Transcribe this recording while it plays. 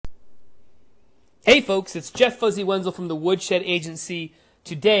Hey folks, it's Jeff Fuzzy Wenzel from the Woodshed Agency.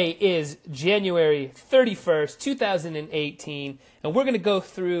 Today is January 31st, 2018, and we're going to go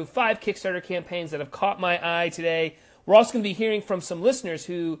through 5 Kickstarter campaigns that have caught my eye today. We're also going to be hearing from some listeners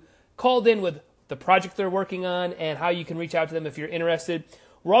who called in with the project they're working on and how you can reach out to them if you're interested.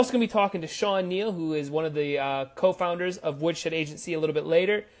 We're also going to be talking to Sean Neal, who is one of the co-founders of Woodshed Agency, a little bit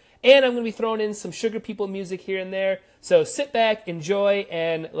later. And I'm going to be throwing in some Sugar People music here and there. So sit back, enjoy,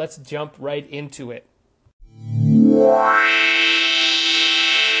 and let's jump right into it.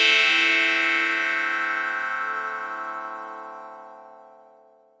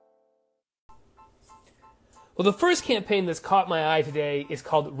 Well, the first campaign that's caught my eye today is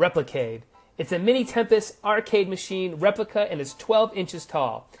called Replicade. It's a mini Tempest arcade machine replica and it's 12 inches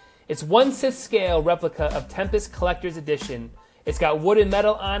tall. It's 1/6 scale replica of Tempest Collector's Edition. It's got wood and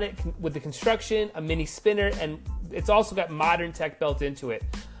metal on it with the construction, a mini spinner, and it's also got modern tech built into it.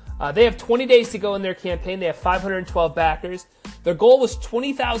 They have 20 days to go in their campaign. They have 512 backers. Their goal was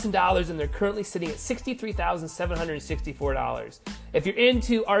 $20,000, and they're currently sitting at $63,764. If you're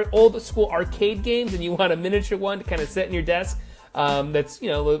into our old school arcade games and you want a miniature one to kind of sit in your desk, that's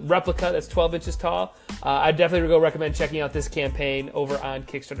a replica that's 12 inches tall, I definitely would recommend checking out this campaign over on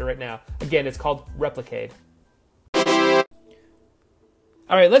Kickstarter right now. Again, it's called Replicade.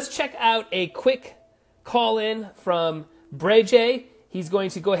 All right, let's check out a quick call in from Bray J. He's going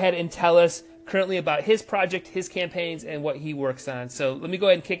to go ahead and tell us currently about his project, his campaigns, and what he works on. So let me go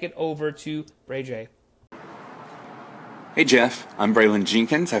ahead and kick it over to Bray J. Hey Jeff, I'm Braylon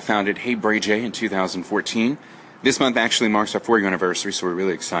Jenkins. I founded Hey Bray J in 2014. This month actually marks our 4-year anniversary, so we're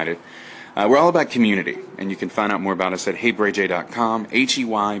really excited. We're all about community, and you can find out more about us at heybrayj.com,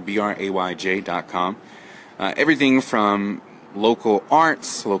 HEYBRAYJ.com. Everything from local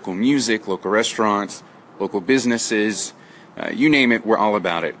arts, local music, local restaurants, local businesses, you name it, we're all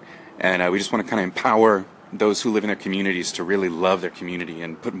about it. And we just want to kind of empower those who live in their communities to really love their community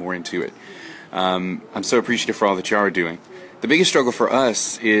and put more into it. I'm so appreciative for all that you are doing. The biggest struggle for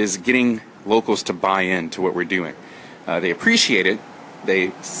us is getting locals to buy into what we're doing. They appreciate it,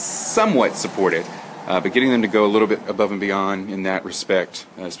 they somewhat support it, but getting them to go a little bit above and beyond in that respect,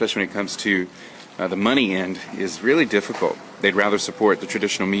 especially when it comes to the money end, is really difficult. They'd rather support the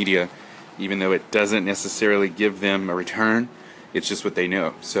traditional media, even though it doesn't necessarily give them a return. It's just what they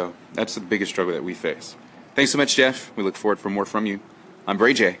know. So that's the biggest struggle that we face. Thanks so much, Jeff. We look forward for more from you. I'm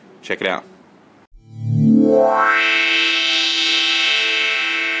Bray J. Check it out.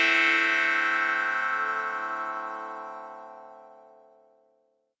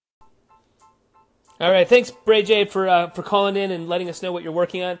 All right, thanks, Bray J, for calling in and letting us know what you're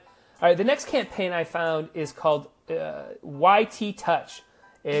working on. All right, the next campaign I found is called YT Touch.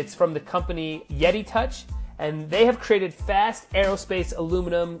 It's from the company Yeti Touch, and they have created fast aerospace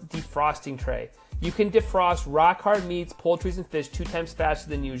aluminum defrosting tray. You can defrost rock-hard meats, poultry, and fish 2 times faster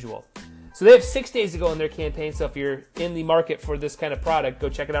than usual. So they have 6 days to go in their campaign, so if you're in the market for this kind of product, go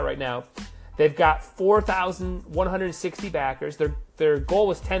check it out right now. They've got 4,160 backers. Their goal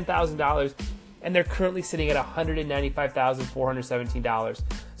was $10,000, and they're currently sitting at $195,417.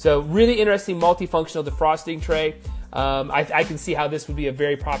 So really interesting multifunctional defrosting tray. I can see how this would be a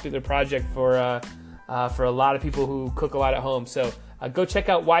very popular project for a lot of people who cook a lot at home. So go check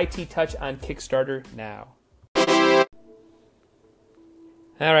out YT Touch on Kickstarter now.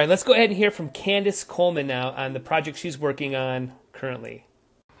 All right, let's go ahead and hear from Candace Coleman now on the project she's working on currently.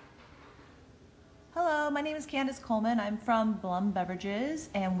 Hello, my name is Candace Coleman. I'm from Blum Beverages,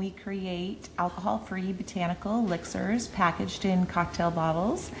 and we create alcohol-free botanical elixirs packaged in cocktail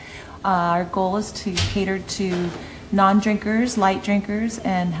bottles. Our goal is to cater to non-drinkers, light drinkers,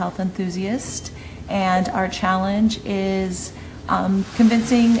 and health enthusiasts. And our challenge is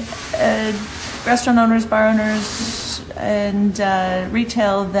convincing restaurant owners, bar owners, and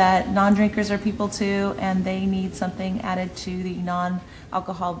retail that non-drinkers are people too, and they need something added to the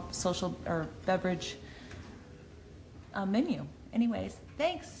non-alcohol social or beverage menu. Anyways,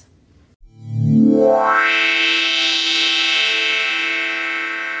 thanks.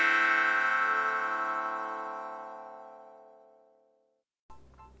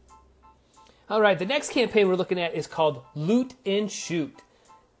 All right, the next campaign we're looking at is called Loot and Shoot.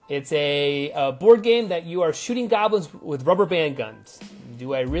 It's a board game that you are shooting goblins with rubber band guns.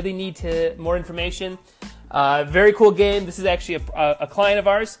 Do I really need more information? Very cool game. This is actually a client of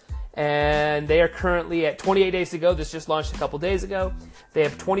ours, and they are currently at 28 days to go. This just launched a couple days ago. They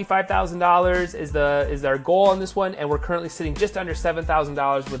have $25,000 is their goal on this one, and we're currently sitting just under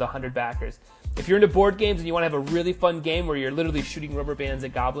 $7,000 with 100 backers. If you're into board games and you want to have a really fun game where you're literally shooting rubber bands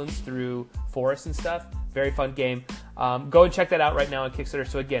at goblins through forests and stuff, very fun game. Go and check that out right now on Kickstarter.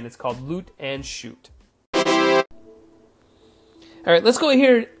 So again, it's called Loot and Shoot. All right, let's go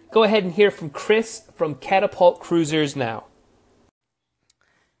ahead and hear from Chris from Catapult Cruisers now.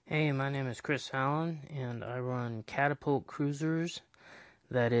 Hey, my name is Chris Allen, and I run Catapult Cruisers.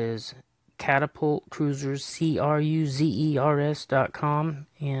 That is Catapult Cruisers, CRUZERS.com.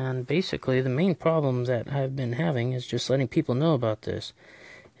 And basically, the main problem that I've been having is just letting people know about this.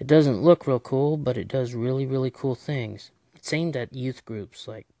 It doesn't look real cool, but it does really, really cool things. It's aimed at youth groups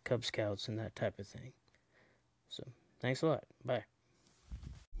like Cub Scouts and that type of thing. So, thanks a lot. Bye.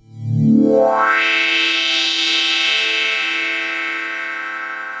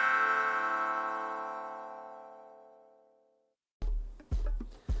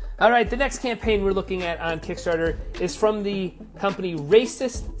 All right, the next campaign we're looking at on Kickstarter is from the company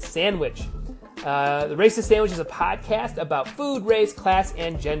Racist Sandwich. The Racist Sandwich is a podcast about food, race, class,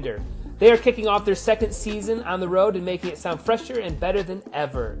 and gender. They are kicking off their second season on the road and making it sound fresher and better than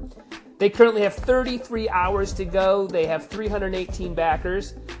ever. They currently have 33 hours to go. They have 318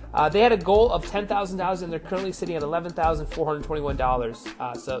 backers. They had a goal of $10,000, and they're currently sitting at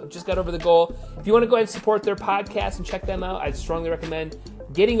 $11,421. So just got over the goal. If you want to go ahead and support their podcast and check them out, I'd strongly recommend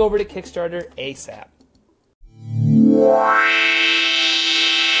getting over to Kickstarter ASAP.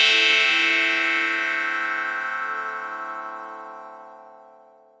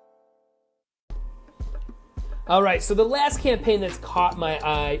 All right, so the last campaign that's caught my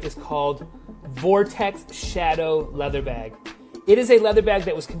eye is called Vortex Shadow Leather Bag. It is a leather bag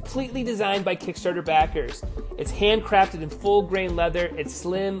that was completely designed by Kickstarter backers. It's handcrafted in full grain leather. It's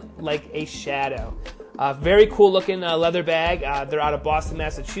slim like a shadow. Very cool looking leather bag. They're out of Boston,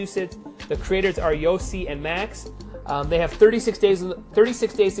 Massachusetts. The creators are Yossi and Max. They have 36 days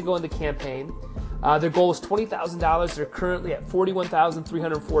to go in the campaign. Their goal is $20,000. They're currently at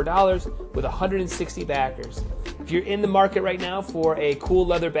 $41,304 with 160 backers. If you're in the market right now for a cool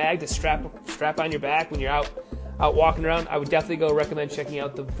leather bag to strap on your back when you're out walking around, I would definitely recommend checking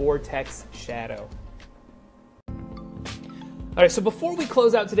out the Vortex Shadow. All right, so before we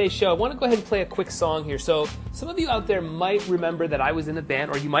close out today's show, I want to go ahead and play a quick song here. So some of you out there might remember that I was in a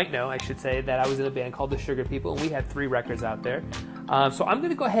band, or you might know, I should say, that I was in a band called the Sugar People, and we had 3 records out there. So I'm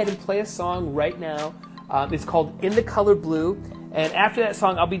going to go ahead and play a song right now. It's called In the Color Blue. And after that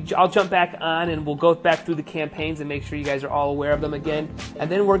song, I'll jump back on and we'll go back through the campaigns and make sure you guys are all aware of them again. And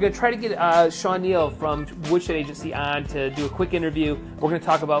then we're going to try to get Sean Neal from Woodshed Agency on to do a quick interview. We're going to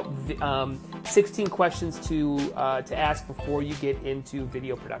talk about 16 questions to ask before you get into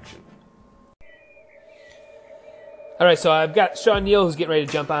video production. All right, so I've got Sean Neal who's getting ready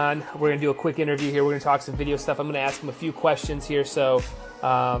to jump on. We're going to do a quick interview here. We're going to talk some video stuff. I'm going to ask him a few questions here. So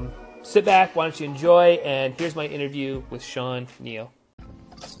sit back, why don't you enjoy, and here's my interview with Sean Neal.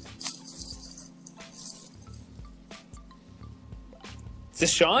 Is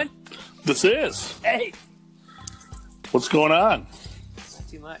this Sean? This is. Hey. What's going on? Not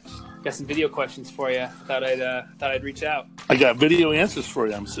too much. Got some video questions for you. Thought I'd reach out. I got video answers for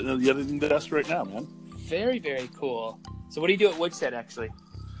you. I'm sitting at the editing desk right now, man. Very, very cool. So what do you do at Woodshed, actually?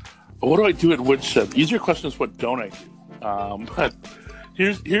 What do I do at Woodshed? Easier question is what don't I do? But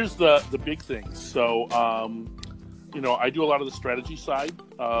here's the big things. So, I do a lot of the strategy side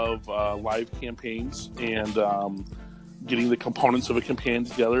of live campaigns and getting the components of a campaign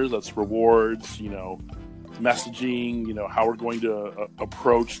together. That's rewards, messaging, how we're going to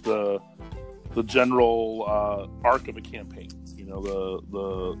approach the general arc of a campaign.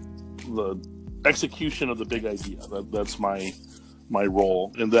 The execution of the big idea. That's my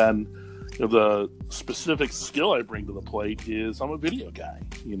role. And then the specific skill I bring to the plate is I'm a video guy.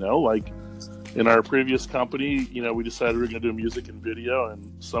 Like in our previous company, we decided we were going to do music and video,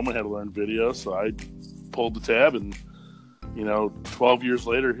 and someone had to learn video, so I pulled the tab, and 12 years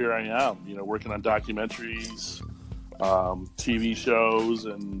later, here I am, working on documentaries, TV shows,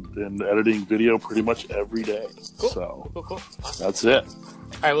 and editing video pretty much every day. Cool. So Cool. Awesome. That's it. All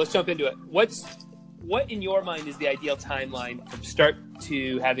right, well, let's jump into it. What in your mind is the ideal timeline from start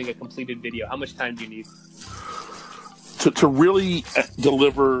to having a completed video? How much time do you need? To really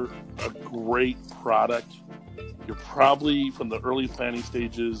deliver a great product, you're probably from the early planning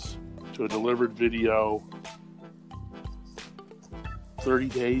stages to a delivered video, 30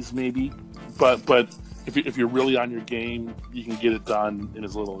 days maybe. But if you're really on your game, you can get it done in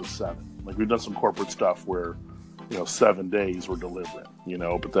as little as 7. Like we've done some corporate stuff where 7 days we're delivering.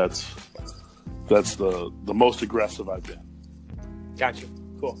 But that's the most aggressive I've been. Gotcha.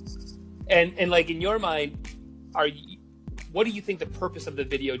 Cool. And like in your mind, what do you think the purpose of the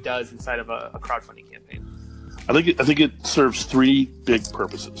video does inside of a crowdfunding campaign? I think it serves three big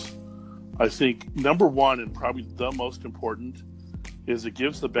purposes. I think number one, and probably the most important, is it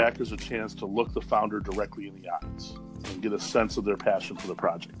gives the backers a chance to look the founder directly in the eyes and get a sense of their passion for the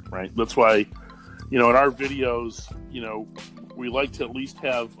project, right? That's why, in our videos, we like to at least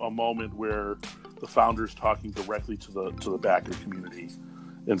have a moment where the founder's talking directly to the backer community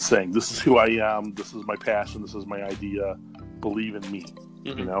and saying, this is who I am, this is my passion, this is my idea, believe in me,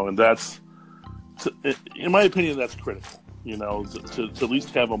 and that's, in my opinion, that's critical, to at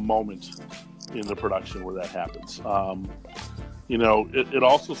least have a moment in the production where that happens. It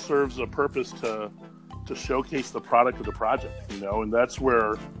also serves a purpose to showcase the product of the project, and that's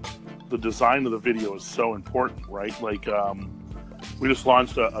where the design of the video is so important, right? Like, we just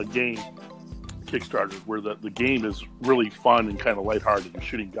launched a game, Kickstarter, where the game is really fun and kind of lighthearted. You're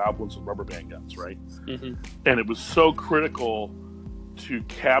shooting goblins with rubber band guns, right? Mm-hmm. And it was so critical to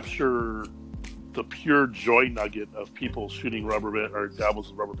capture the pure joy nugget of people shooting goblins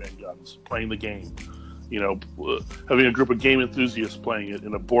with rubber band guns, playing the game. Having a group of game enthusiasts playing it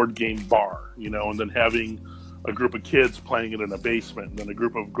in a board game bar, and then having a group of kids playing it in a basement, and then a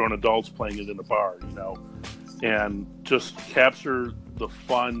group of grown adults playing it in a bar, and just capture the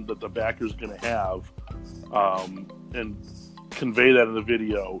fun that the backer's going to have, and convey that in the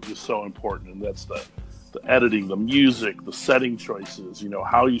video is so important. And that's the editing, the music, the setting choices,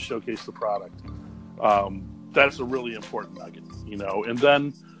 how you showcase the product. That's a really important nugget, and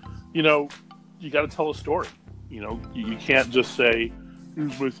then, you got to tell a story. You can't just say,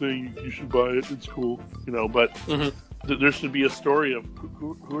 here's my thing, you should buy it, it's cool, but there should be a story of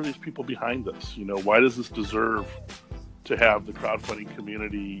who are these people behind this? Why does this deserve to have the crowdfunding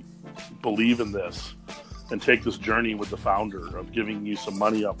community believe in this and take this journey with the founder of giving you some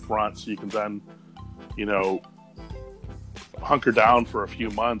money up front so you can then, hunker down for a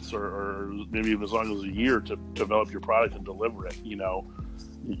few months or maybe even as long as a year to develop your product and deliver it.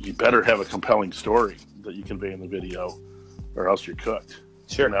 You better have a compelling story that you convey in the video, or else you're cooked.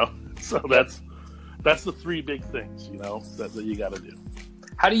 Sure. So that's the three big things, that you got to do.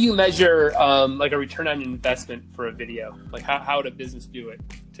 How do you measure like a return on investment for a video? Like how would a business do it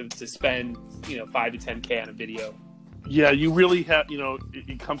to spend, $5 to $10K on a video? Yeah, you really have,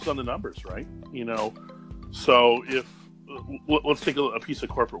 it comes down to numbers, right? So if, let's take a piece of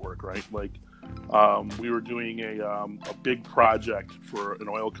corporate work, right? Like, we were doing a big project for an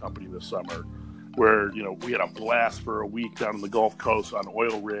oil company this summer where, we had a blast for a week down in the Gulf Coast on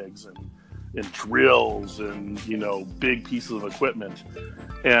oil rigs and drills and, big pieces of equipment.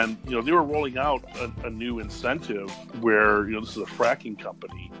 And, they were rolling out a new incentive where, this is a fracking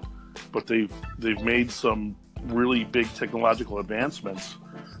company, but they've made some really big technological advancements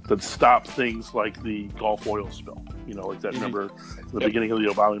that stop things like the Gulf oil spill. Like that, remember the beginning of the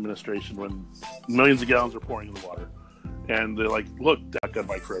Obama administration when millions of gallons are pouring in the water. And they're like, look, that got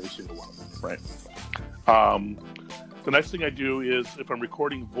bike for every single one of them, right? The next thing I do is if I'm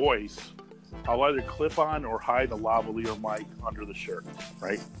recording voice, I'll either clip on or hide a lavalier mic under the shirt,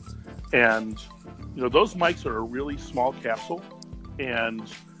 right? And, those mics are a really small capsule, and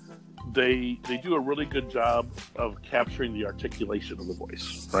they do a really good job of capturing the articulation of the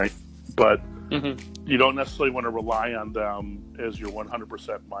voice, right? But you don't necessarily want to rely on them as your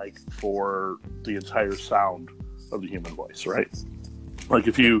 100% mic for the entire sound of the human voice, right? Like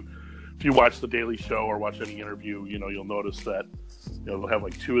if you watch The Daily Show or watch any interview, you'll notice that they'll have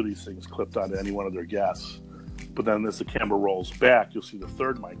like two of these things clipped onto any one of their guests. But then as the camera rolls back, you'll see the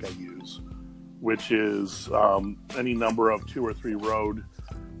third mic I use, which is any number of 2 or 3 Rode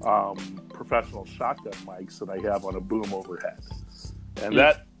professional shotgun mics that I have on a boom overhead. And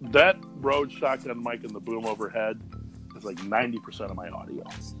that Rode shotgun mic and the boom overhead is like 90% of my audio,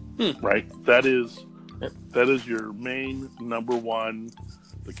 right? That is your main number one.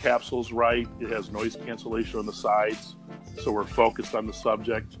 The capsule's right. It has noise cancellation on the sides, so we're focused on the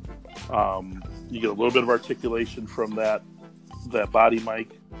subject. You get a little bit of articulation from that body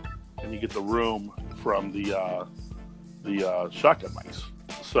mic, and you get the room from the shotgun mics.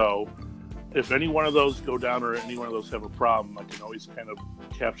 So if any one of those go down or any one of those have a problem, I can always kind of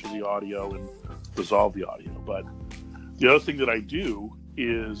capture the audio and resolve the audio. But the other thing that I do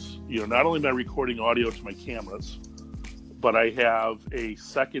is, not only am I recording audio to my cameras, but I have a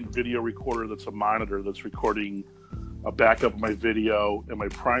second video recorder that's a monitor that's recording a backup of my video and my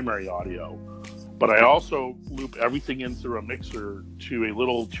primary audio. But I also loop everything in through a mixer to a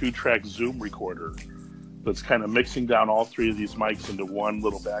little 2-track Zoom recorder that's kind of mixing down all 3 of these mics into one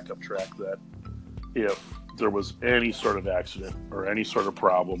little backup track that if there was any sort of accident or any sort of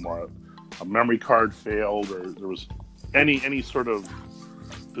problem or a memory card failed or there was any sort of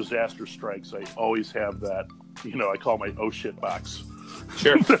disaster strikes, I always have that, I call my oh shit box.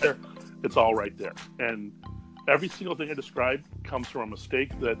 Sure. Sure. It's all right there. And every single thing I described comes from a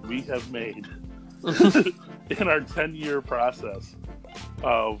mistake that we have made in our 10-year process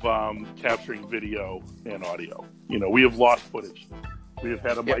of capturing video and audio. We have lost footage. We have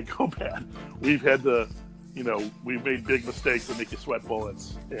had a mic go bad. We've had to, we've made big mistakes that make you sweat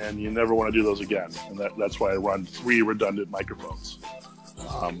bullets, and you never want to do those again. And that's why I run 3 redundant microphones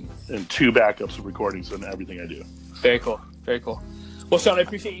and 2 backups of recordings and everything I do. Very cool. Very cool. Well, Sean, I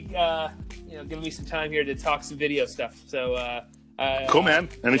appreciate you, giving me some time here to talk some video stuff. So, cool, man.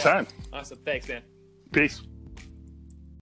 Anytime. Yeah. Awesome. Thanks, man. Peace.